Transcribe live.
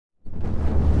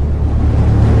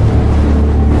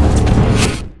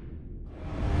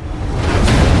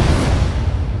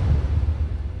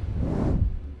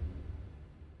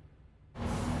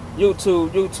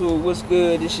YouTube, what's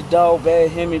good? It's your dog, Bad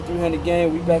Hemi 300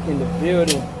 Gang. We back in the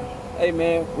building. Hey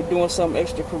man, we're doing something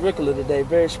extracurricular today,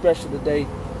 very special today.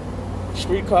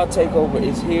 Streetcar Takeover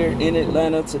is here in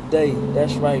Atlanta today.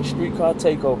 That's right, Streetcar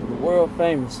Takeover, the world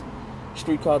famous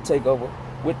Streetcar Takeover.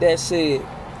 With that said,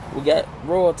 we got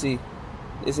Royalty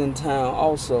is in town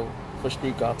also for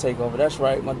Streetcar Takeover. That's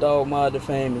right, my dog Mod the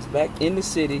Fame is back in the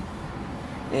city.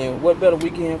 And what better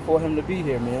weekend for him to be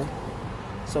here, man.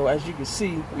 So as you can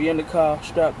see, we in the car,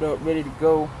 strapped up, ready to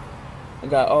go. I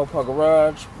got ALLPAR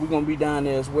Garage. We're gonna be down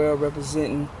there as well,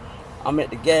 representing. I'm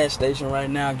at the gas station right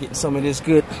now, getting some of this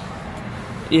good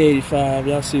E85.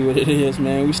 Y'all see what it is,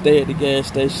 man. We stay at the gas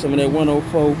station, some of that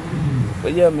 104.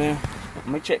 But yeah, man,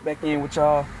 I'm gonna check back in with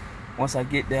y'all once I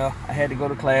get there. I had to go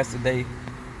to class today,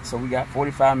 so we got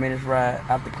 45 minutes ride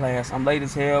after class. I'm late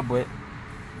as hell, but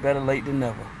better late than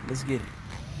never. Let's get it.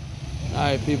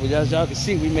 Alright people, as y'all can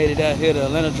see, we made it out here to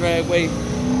Atlanta Dragway.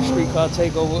 Streetcar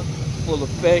Takeover, full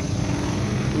effect.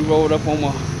 We rolled up on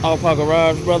my ALLPAR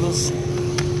Garage brothers.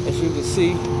 As you can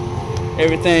see,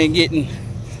 everything getting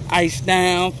iced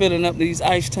down, filling up these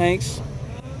ice tanks.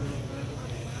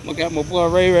 I got my boy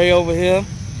Ray over here,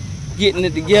 getting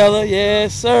it together.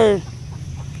 Yes, sir.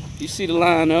 You see the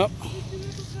lineup.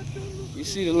 You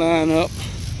see the lineup.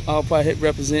 ALLPAR hit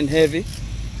representing heavy.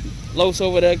 Los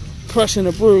over there crushing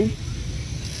the brew.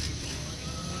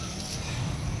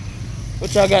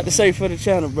 What y'all got to say for the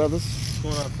channel, brothers?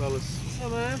 What's going on, fellas? What's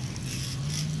up, man?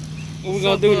 What we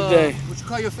gonna do today? What you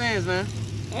call your fans, man?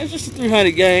 It's just a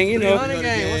 300 gang, you know. 300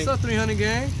 gang. What's up, 300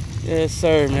 gang? Yes,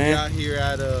 sir, man. We're out here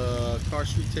at Car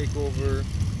Street Takeover.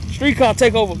 Streetcar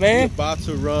Takeover, man. We're about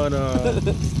to run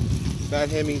Bad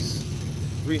Hemi's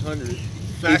 300.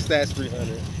 Fast ass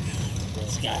 300.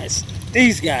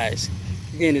 These guys.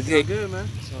 Again, it's Sound good, man.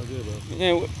 Sounds good, bro.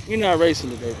 Man, we're not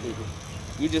racing today, people.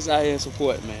 We just out here in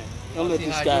support, man. Don't let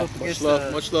this guy.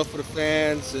 Much love for the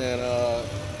fans and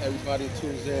everybody who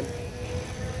tunes in.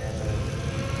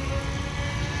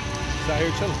 Just out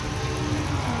here chilling.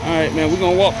 All right, man. We're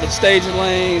gonna walk the staging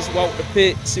lanes, walk the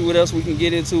pit, see what else we can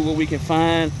get into, what we can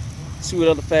find, see what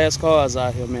other fast cars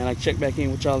out here, man. I'll check back in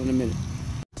with y'all in a minute.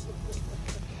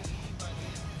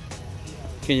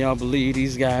 Can y'all believe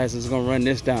these guys is gonna run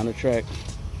this down the track?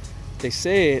 They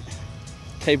said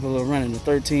capable of running the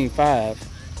 13.5,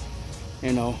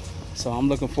 you know. So I'm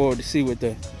looking forward to see what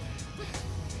the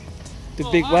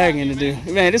big wagon to do.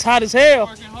 Man, it's hot as hell.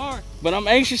 But I'm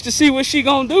anxious to see what she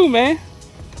gonna do, man.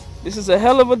 This is a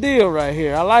hell of a deal right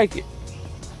here. I like it.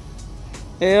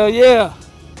 Hell yeah.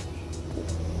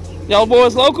 Y'all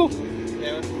boys local?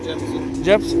 Yeah, Jefferson.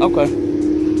 Jefferson, okay.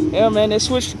 Yeah, man, they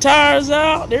switched the tires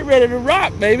out. They're ready to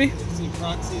rock, baby. See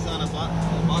proxies on a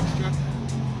box truck?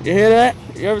 You hear that?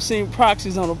 You ever seen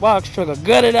proxies on a box truck? A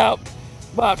gutted out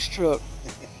box truck.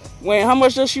 Wait, how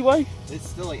much does she weigh? It's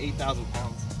still like 8,000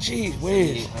 pounds. Gee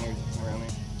whiz. 800 around there.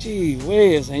 Gee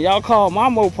whiz. And y'all call my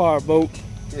Mopar boat.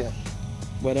 Yeah.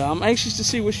 But I'm anxious to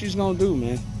see what she's gonna do,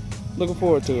 man. Looking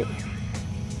forward to it.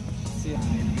 See ya.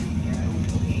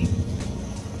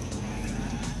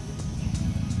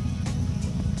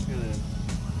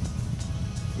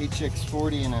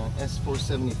 HX40 and a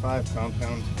S475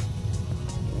 compound.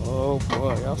 Oh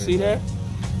boy, y'all see that?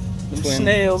 Them Twin.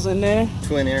 snails in there.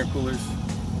 Twin air coolers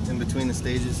in between the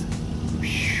stages.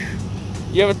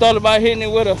 You ever thought about hitting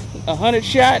it with a 100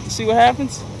 shot and see what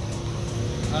happens?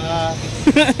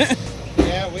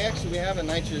 Yeah, we have a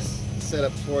nitrous set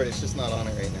up for it. It's just not on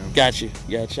it right now. Gotcha.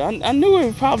 I knew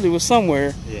it probably was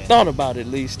somewhere. Yeah. Thought about it at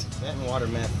least. That and water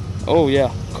meth. Oh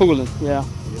yeah, cooling. Yeah.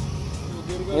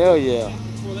 Hell yeah.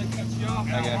 I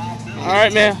got you. All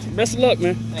right, man. Best of luck,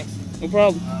 man. Thanks. No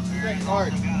problem.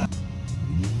 Hard.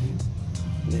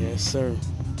 Yes, sir.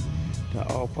 The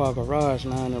ALLPAR Garage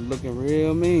lineup looking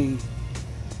real mean.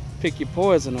 Pick your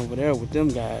poison over there with them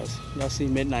guys. Y'all see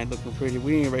Midnight looking pretty.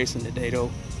 We ain't racing today though.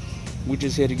 We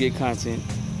just here to get content.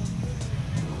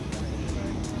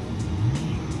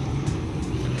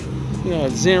 We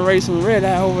got Zen Racing Red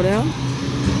Eye over there.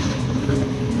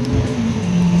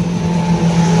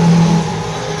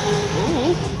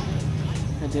 Ooh.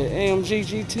 Got the AMG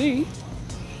GT.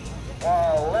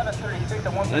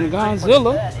 And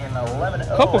Godzilla.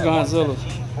 Couple Godzillas.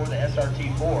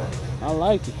 I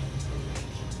like it.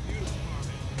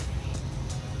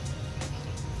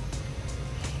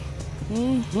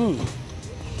 Mm-hmm.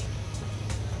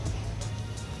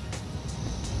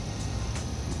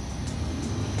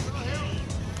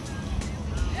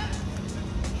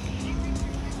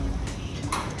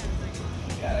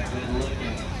 Got a good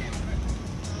looking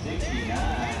 69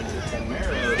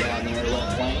 Camaro down there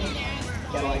left lane.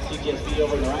 Kind of like CGS feet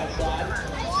over on the right side.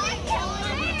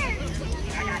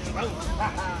 Many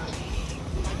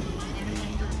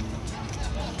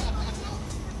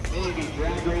of you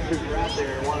drag racers are out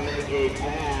there and want to make a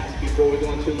pass before we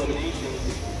go into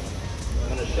eliminations.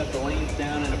 I'm going to shut the lanes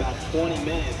down in about 20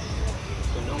 minutes,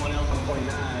 so no one else on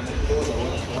 29 before the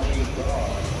last lane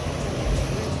starts.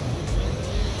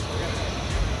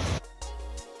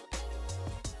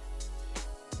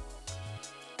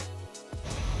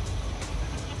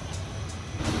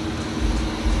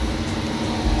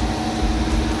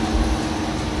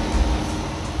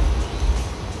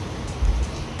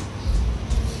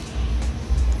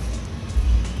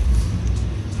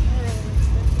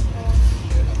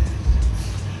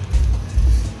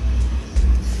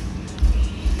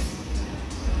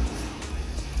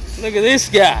 Look at this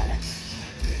guy.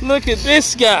 Look at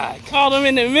this guy. Caught him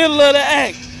in the middle of the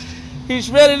act.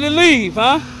 He's ready to leave,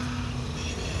 huh?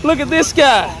 Look at this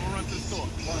guy.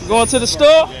 Going to the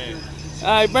store? All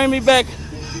right, bring me back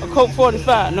a Coke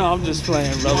 45. No, I'm just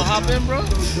playing, brother. Hop in, bro.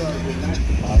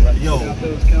 Yo,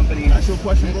 that's your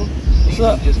question, bro? What's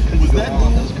up? Was that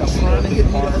dude trying to hit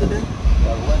me the other day?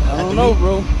 I don't know,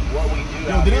 bro.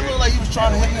 Yo, did it look like he was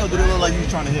trying to hit me, or did it look like he was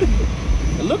trying to hit me?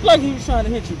 It looked like he was trying to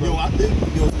hit you, bro. Yo, I think,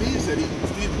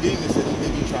 Steve Demon said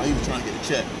he was trying to get a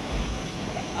check.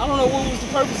 I don't know what was the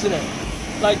purpose of that.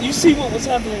 Like, you see what was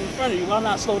happening in front of you. Why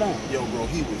not slow down? Yo, bro,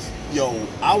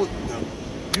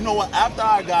 you know what? After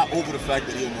I got over the fact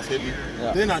that he almost hit me,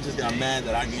 then I just got mad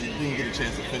that I didn't get a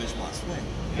chance to finish my swing.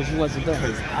 Because he wasn't done.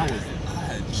 Because I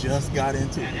had just got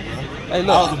into it, bro. Hey, look,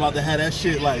 I was about to have that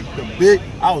shit like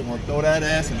I was going to throw that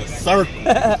ass in a circle.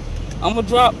 I'm going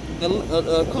to drop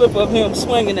a clip of him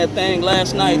swinging that thing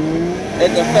last night at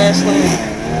the fast lane.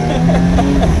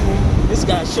 This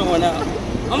guy's showing out.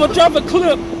 I'm going to drop a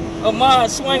clip of mine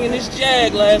swinging this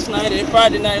Jag last night at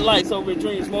Friday Night Lights over at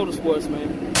Dreams Motorsports,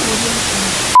 man.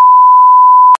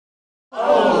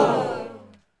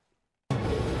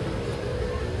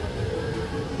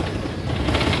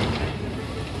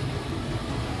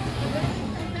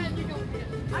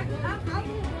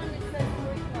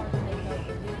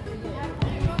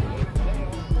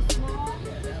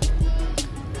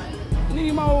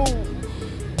 Nemo.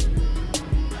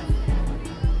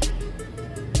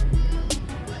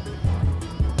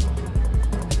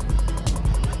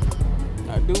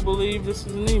 I do believe this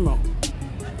is Nemo,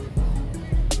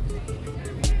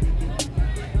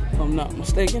 if I'm not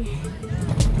mistaken.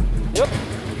 Yep.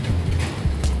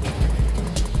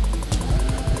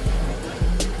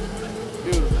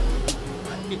 Beautiful.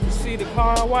 Get to see the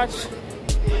car I watch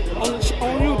on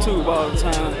YouTube all the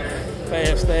time.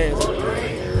 Fast ass.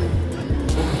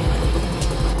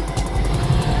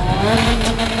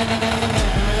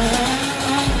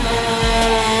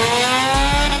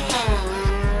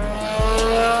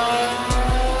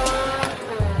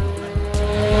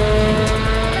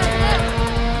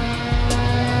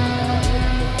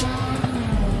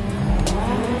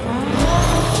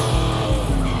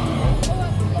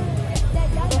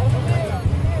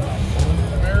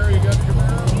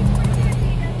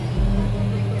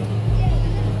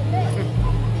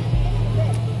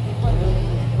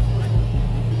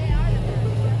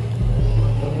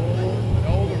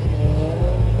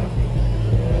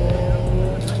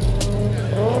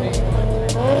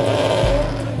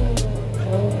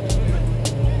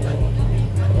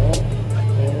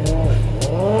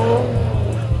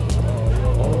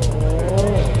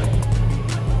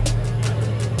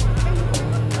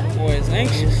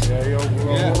 Anxious. Yeah, yo,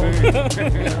 bro. Yeah. Which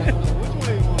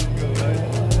way you want to go, right?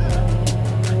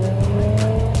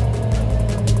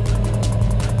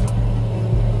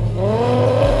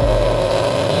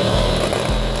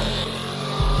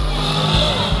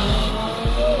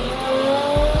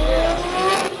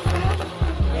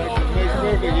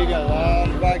 You got a lot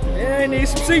of back. Yeah, he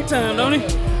needs some seat time, don't he?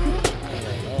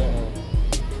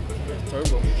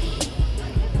 Turbo.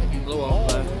 Blow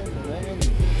off, man.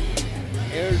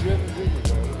 Air driven.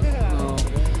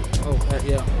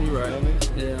 Yeah, you're right.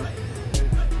 Yeah.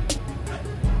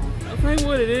 I think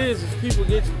what it is people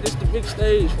get, it's the big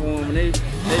stage for them, and they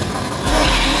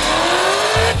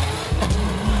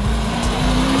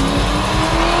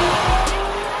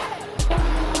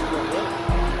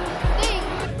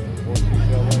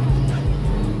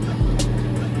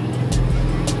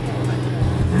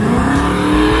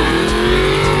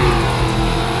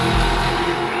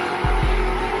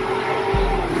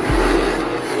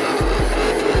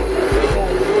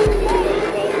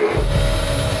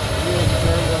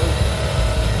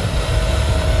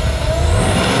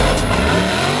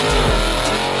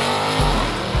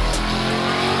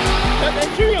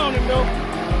on him though.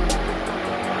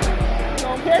 He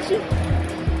gonna catch you?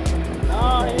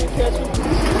 Nah, he ain't catch you.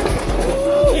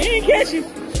 He ain't catch you.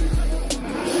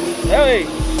 Hey, I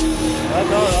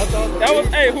thought that was,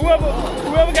 hey,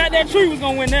 whoever got that tree was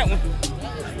gonna win that one.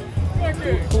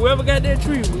 Whoever got that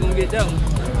tree was gonna get that one.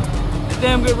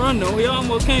 Damn good run though. He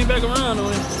almost came back around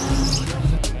on it.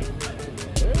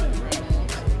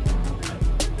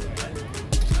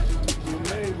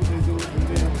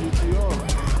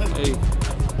 Hey,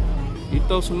 you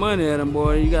throw some money at him,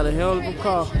 boy. You got a hell of a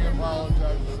car.